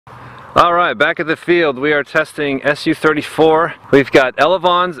Alright, back at the field, we are testing SU-34. We've got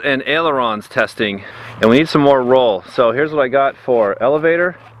elevons and ailerons testing, and we need some more roll. So here's what I got for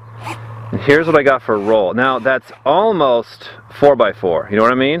elevator, and here's what I got for roll. Now that's almost 4x4, you know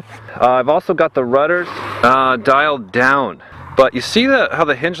what I mean? I've also got the rudders dialed down. But you see how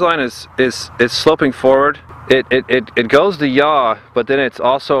the hinge line is sloping forward? It goes to yaw, but then it's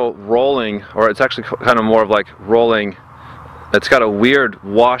also rolling, or it's actually kind of more of like rolling. It's got a weird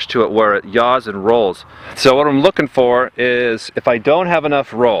wash to it where it yaws and rolls. So what I'm looking for is, if I don't have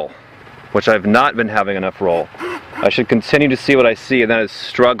enough roll, which I've not been having enough roll, I should continue to see what I see, and that is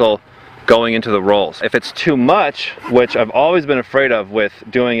struggle going into the rolls. If it's too much, which I've always been afraid of with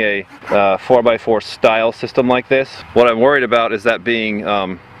doing a 4x4 style system like this, what I'm worried about is that being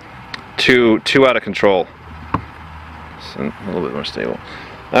too out of control. So a little bit more stable.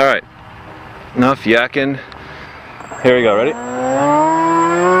 All right, enough yakking. Here we go, ready?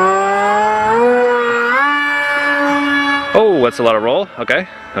 Oh, that's a lot of roll. Okay,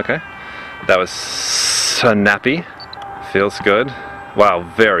 okay. That was snappy. Feels good. Wow,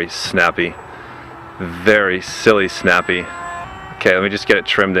 very snappy. Very silly snappy. Okay, let me just get it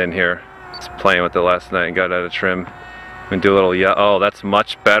trimmed in here. Just playing with it last night and got it out of trim. And do a little yaw. Oh, that's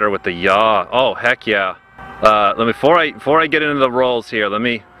much better with the yaw. Oh, heck yeah. Before I get into the rolls here, let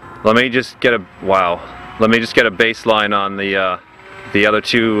me just get a wow. Let me just get a baseline on the other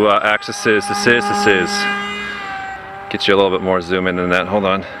two axes. Get you a little bit more zoom in than that. Hold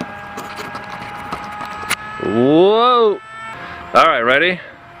on. Whoa! All right, ready?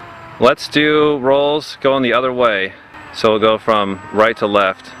 Let's do rolls going the other way. So we'll go from right to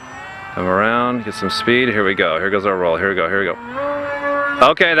left. Come around, get some speed. Here we go. Here goes our roll. Here we go. Here we go.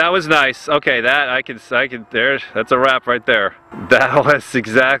 Okay, that was nice. Okay, that I could there. That's a wrap right there. That was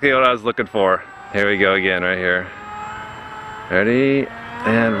exactly what I was looking for. Here we go again, right here. Ready,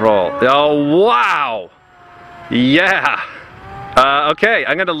 and roll. Oh, wow! Yeah! Okay,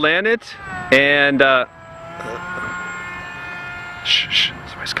 I'm gonna land it, and shh,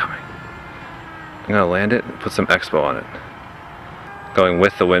 somebody's coming. I'm gonna land it and put some expo on it. Going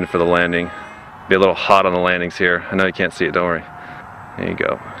with the wind for the landing. Be a little hot on the landings here. I know you can't see it, don't worry. There you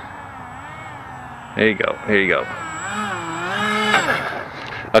go. There you go, here you go.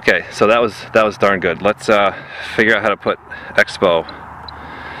 Okay, so that was darn good. Let's figure out how to put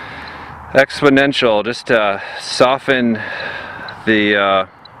exponential, just to soften the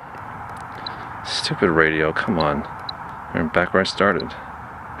stupid radio. Come on, I'm back where I started.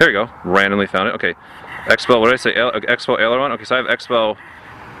 Here we go. Randomly found it. Okay, expo. What did I say? Expo aileron. Okay, so I have expo.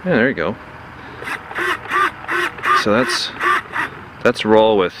 Yeah, there you go. So that's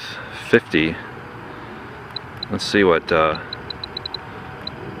roll with 50. Let's see what.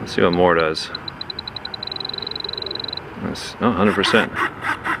 Let's see what more does. That's, oh,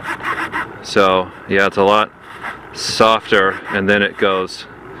 100%. So yeah, it's a lot softer, and then it goes.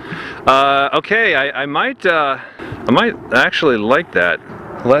 Okay, I might actually like that.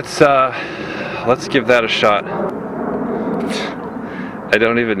 Let's give that a shot. I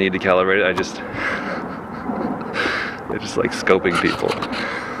don't even need to calibrate it. I just like scoping people.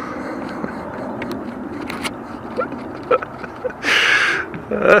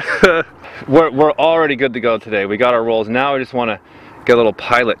 We're already good to go today. We got our rolls. Now I just want to get a little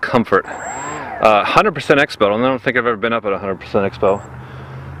pilot comfort. 100% expo. I don't think I've ever been up at 100% expo.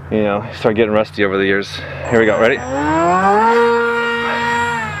 You know, I started getting rusty over the years. Here we go. Ready?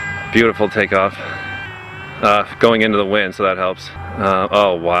 Beautiful takeoff. Going into the wind, so that helps.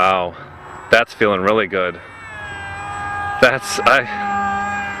 Oh wow, that's feeling really good.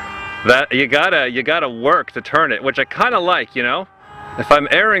 You gotta work to turn it, which I kind of like, you know. If I'm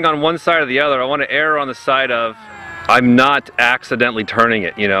erring on one side or the other, I want to err on the side of I'm not accidentally turning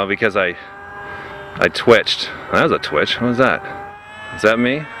it, you know, because I twitched. That was a twitch. What was that? Is that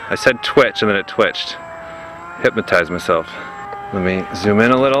me? I said twitch and then it twitched. Hypnotized myself. Let me zoom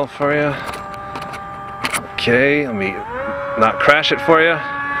in a little for you. Okay, let me not crash it for you.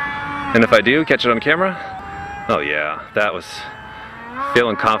 And if I do, catch it on camera. Oh yeah, that was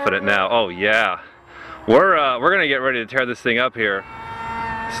feeling confident now. Oh yeah. We're gonna get ready to tear this thing up here.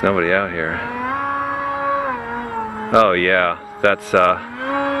 There's nobody out here. Oh yeah, that's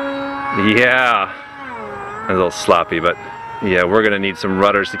yeah. A little sloppy, but yeah, we're gonna need some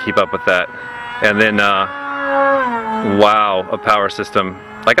rudders to keep up with that. And then wow, a power system.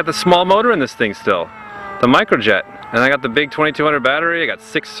 I got the small motor in this thing still, the microjet, and I got the big 2200 battery. I got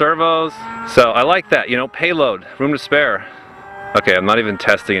 6 servos, so I like that, you know, payload, room to spare. Okay, I'm not even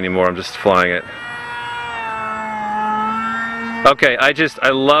testing anymore, I'm just flying it. Okay, I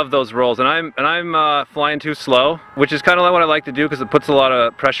love those rolls, and I'm flying too slow, which is kind of like what I like to do because it puts a lot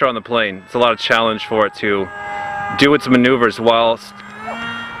of pressure on the plane. It's a lot of challenge for it to do its maneuvers whilst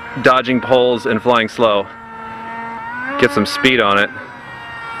dodging poles and flying slow. Get some speed on it.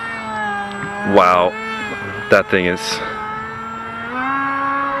 Wow, that thing is...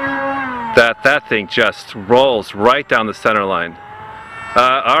 That thing just rolls right down the center line.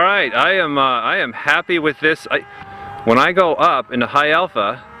 All right, I am happy with this. When I go up into high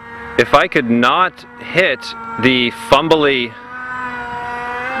alpha, if I could not hit the fumbly...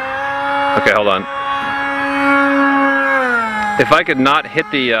 Okay, hold on. If I could not hit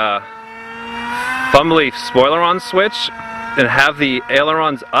the fumbly spoileron switch and have the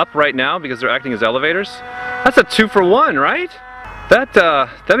ailerons up right now because they're acting as elevators, that's a 2-for-1, right?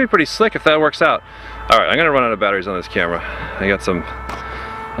 That'd be pretty slick if that works out. All right, I'm gonna run out of batteries on this camera. I got some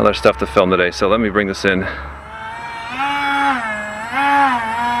other stuff to film today, so let me bring this in.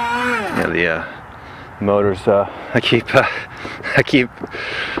 Yeah, the motors. I keep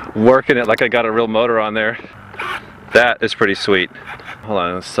working it like I got a real motor on there. That is pretty sweet. Hold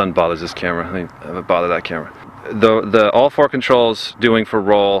on, the sun bothers this camera. Let me bother that camera. The all 4 controls doing for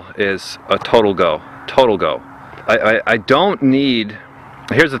roll is a total go. Total go. I don't need,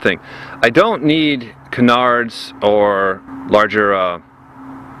 here's the thing, I don't need canards or larger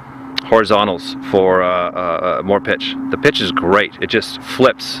horizontals for more pitch. The pitch is great, it just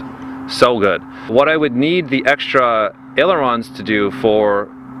flips so good. What I would need the extra ailerons to do for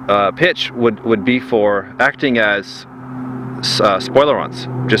pitch would be for acting as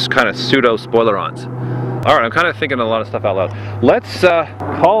spoilerons, just kind of pseudo spoilerons. All right, I'm kind of thinking a lot of stuff out loud. Let's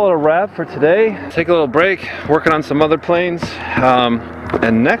call it a wrap for today. Take a little break, working on some other planes.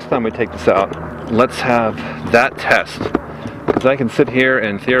 And next time we take this out, let's have that test. Because I can sit here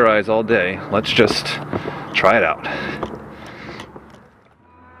and theorize all day. Let's just try it out.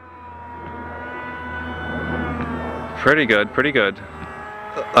 Pretty good, pretty good.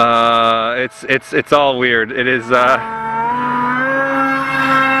 It's all weird. It is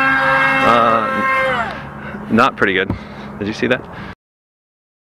not pretty good. Did you see that?